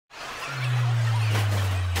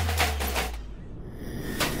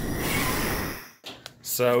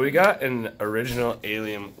So we got an original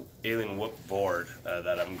alien whoop board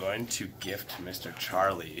that I'm going to gift Mr.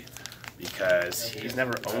 Charlie because he's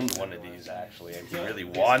never owned one of these actually, and he really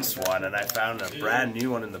wants one. And I found a brand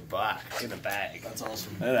new one in the bag. That's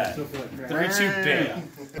awesome. Look at that. 32 big.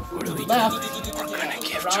 What are we doing? We're gonna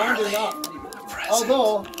give Charlie a present.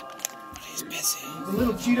 Although he's busy. the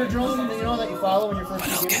little cheetah drone, you know, that you follow when you're first. But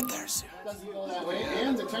he'll get there soon. Doesn't go that way,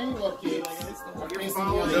 and the tiny cupcakes.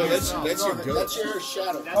 No, that's your goat. That's your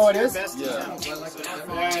shadow. Oh, it is? Yeah.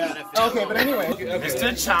 Okay, but anyway.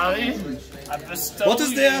 Mr. Charlie, I bestowed What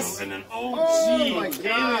is this? an Oh my OG God.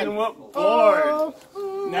 alien whoop board.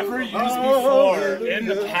 Never used before in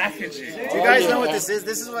the packaging. Do you guys know what this is?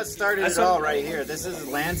 This is what started it all right here. This is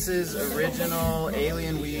Lance's original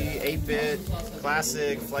Alien Wii 8-bit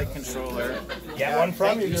classic flight controller. Get one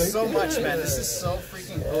from Thank you so much, man. This is so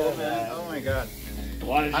freaking cool, man. Oh my god.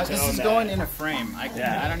 Why did you This tell is him going that? in a frame. I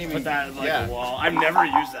don't even put that in like a wall. I've never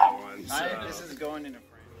used that one. So. This is going in a frame.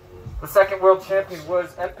 The second world champion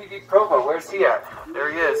was MPV Provo. Where's he at?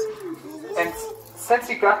 There he is. And since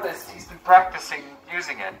he got this, he's been practicing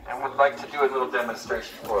using it and would like to do a little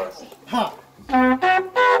demonstration for us. Huh.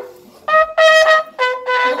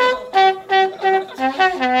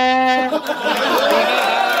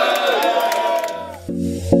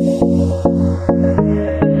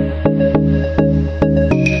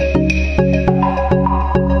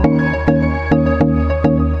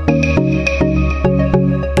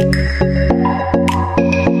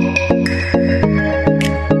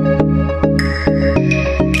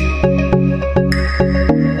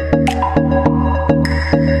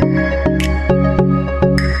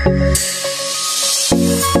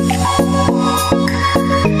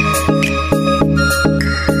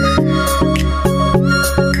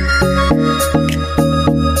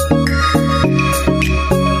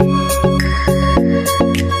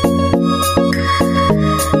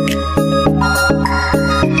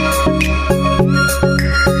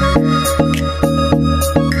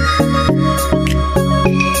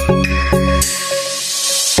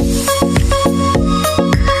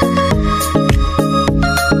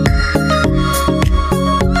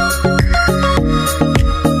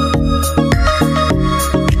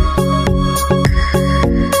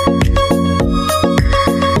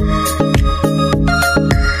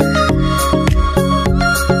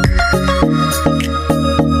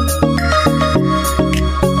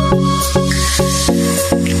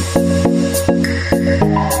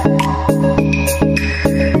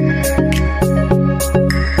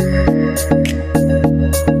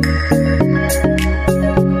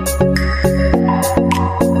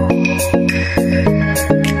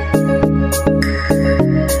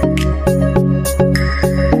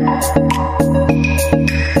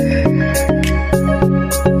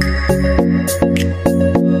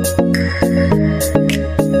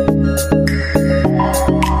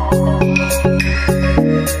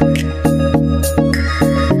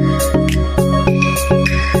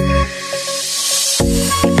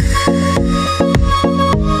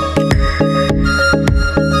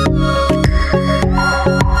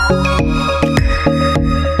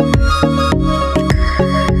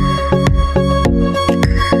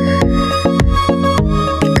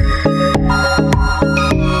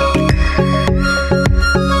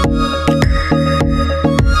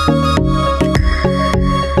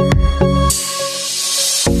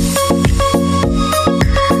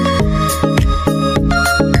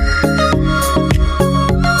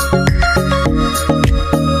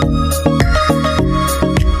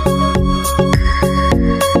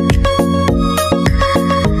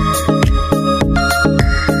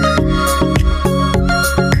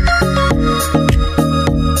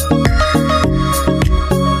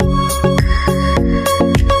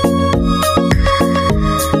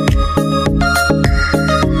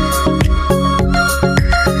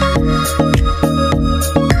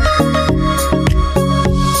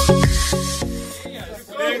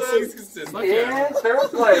 In third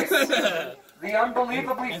place, the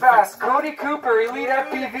unbelievably fast Cody Cooper, Elite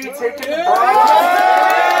FPV, taking the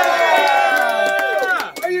bronze.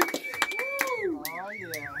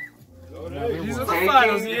 These are the Taking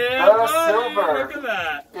finals, yeah. the silver Look at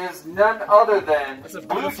that. is none other than That's a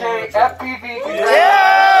Blue beautiful Jay picture. FPV. The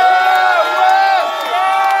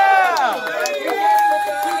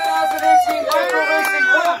 2018 Micro Racing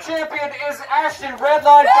World Champion is Ashton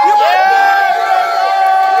Redline.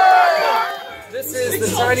 This is the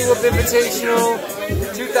Tiny Whoop Invitational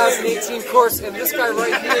 2018 course, and this guy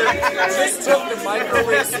right here just took the Micro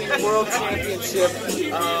Racing World Championship.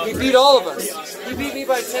 He beat all of us. He beat me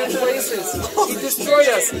by 10 places. He destroyed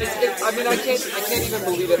us. I mean, I can't even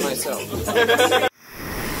believe it myself.